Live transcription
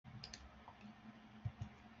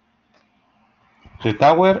The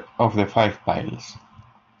tower of the 5 piles.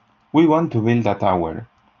 We want to build a tower.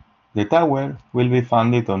 The tower will be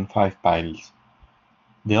founded on 5 piles.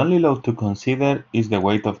 The only load to consider is the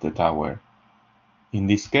weight of the tower. In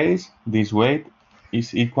this case, this weight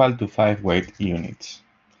is equal to 5 weight units.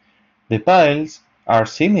 The piles are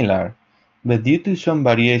similar, but due to some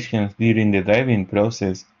variations during the driving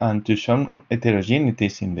process and to some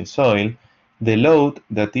heterogeneities in the soil, the load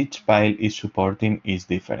that each pile is supporting is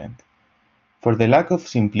different. For the lack of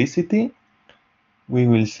simplicity, we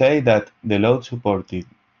will say that the load supported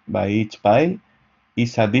by each pile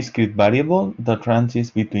is a discrete variable that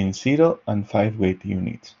ranges between 0 and 5 weight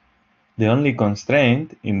units. The only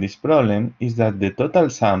constraint in this problem is that the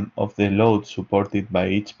total sum of the load supported by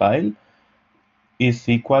each pile is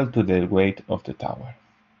equal to the weight of the tower.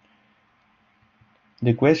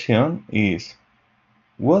 The question is,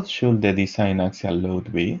 what should the design axial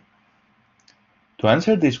load be? To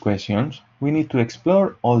answer these questions, we need to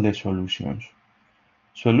explore all the solutions.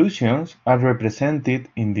 Solutions are represented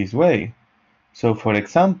in this way. So for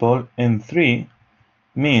example, N3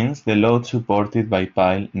 means the load supported by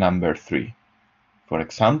pile number 3. For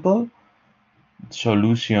example,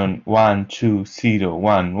 solution 1, 2, 0,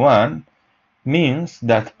 1, 1 means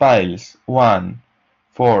that piles 1,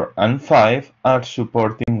 4 and 5 are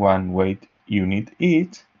supporting 1 weight unit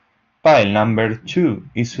each, pile number 2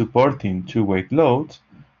 is supporting 2 weight loads,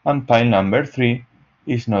 and pile number 3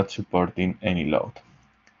 is not supporting any load.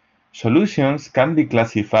 Solutions can be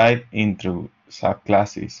classified into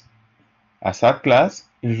subclasses. A subclass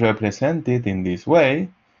is represented in this way,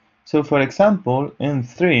 so for example,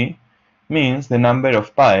 N3 means the number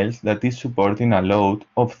of piles that is supporting a load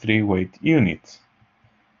of 3 weight units.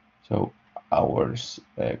 So our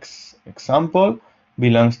example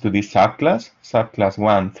belongs to this subclass, subclass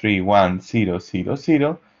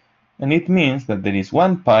 1311000, and it means that there is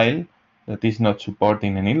one pile that is not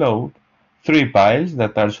supporting any load, 3 piles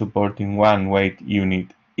that are supporting 1 weight unit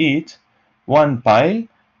each, one pile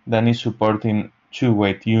that is supporting 2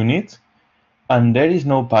 weight units, and there is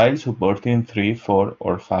no pile supporting 3, 4,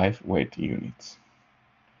 or 5 weight units.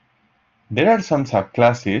 There are some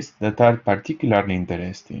subclasses that are particularly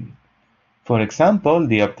interesting. For example,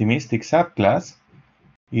 the optimistic subclass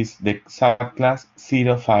is the subclass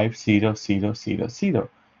 050000,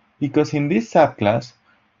 because in this subclass,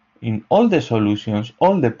 in all the solutions,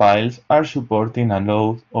 all the piles are supporting a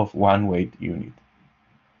load of 1 weight unit.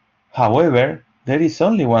 However, there is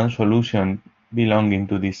only one solution belonging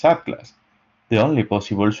to this subclass. The only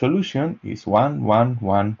possible solution is 1, 1,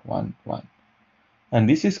 1, 1, 1. And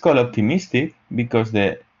this is called optimistic because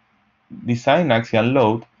the design axial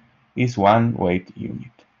load is 1 weight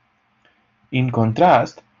unit. In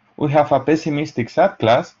contrast, we have a pessimistic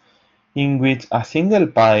subclass in which a single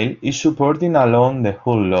pile is supporting alone the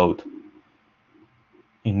whole load.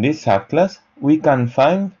 In this subclass, we can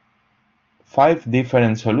find 5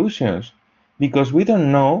 different solutions because we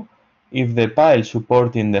don't know if the pile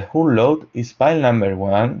supporting the whole load is pile number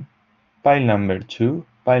 1, pile number 2,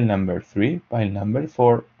 pile number 3, pile number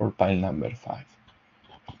 4, or pile number 5.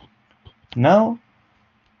 Now,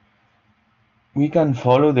 we can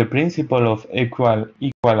follow the principle of equal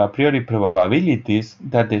a priori probabilities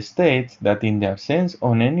that states that in the absence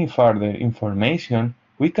of any further information,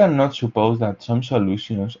 we cannot suppose that some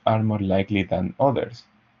solutions are more likely than others.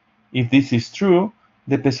 If this is true,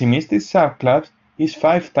 the pessimistic subclass is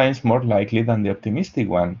 5 times more likely than the optimistic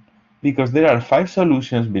one, because there are 5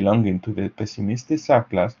 solutions belonging to the pessimistic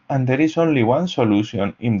subclass and there is only one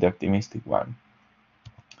solution in the optimistic one.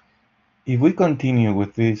 If we continue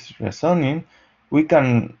with this reasoning, we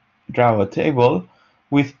can draw a table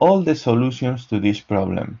with all the solutions to this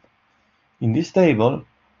problem. In this table,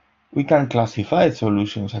 we can classify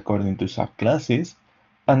solutions according to subclasses,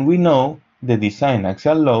 and we know the design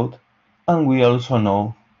axial load, and we also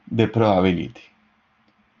know the probability.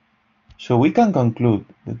 So we can conclude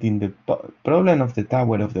that in the problem of the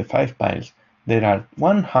tower of the 5 piles, there are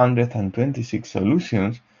 126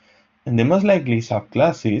 solutions, and the most likely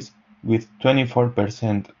subclasses with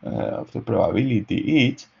 24% of the probability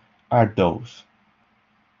each are those.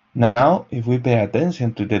 Now, if we pay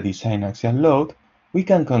attention to the design axial load, we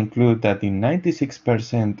can conclude that in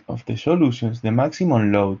 96% of the solutions, the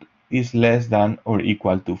maximum load is less than or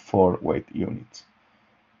equal to 4 weight units.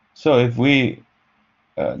 So if we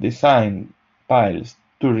design piles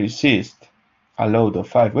to resist a load of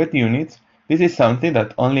 5 weight units, this is something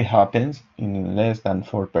that only happens in less than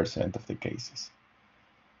 4% of the cases.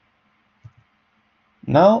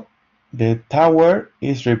 Now, the tower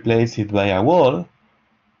is replaced by a wall,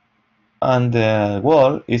 and the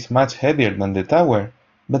wall is much heavier than the tower,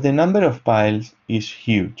 but the number of piles is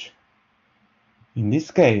huge. In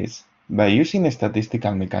this case, by using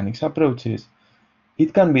statistical mechanics approaches,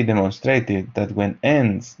 it can be demonstrated that when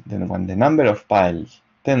the number of piles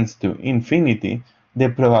tends to infinity, the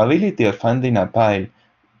probability of finding a pile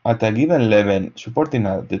at a given level supporting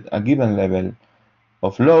a given level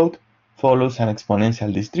of load follows an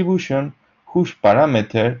exponential distribution whose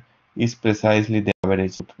parameter is precisely the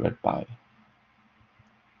average load per pile.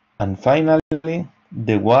 And finally,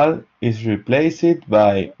 the wall is replaced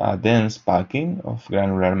by a dense packing of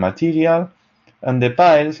granular material, and the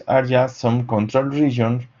piles are just some control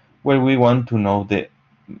regions where we want to know the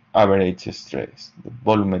average stress, the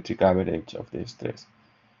volumetric average of the stress.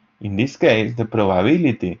 In this case, the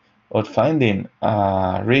probability of finding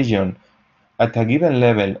a region at a given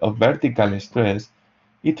level of vertical stress,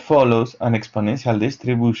 it follows an exponential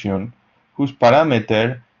distribution whose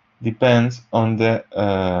parameter depends on the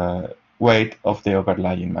weight of the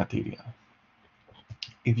overlying material.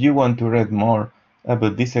 If you want to read more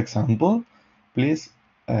about this example, please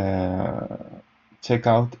check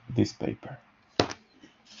out this paper.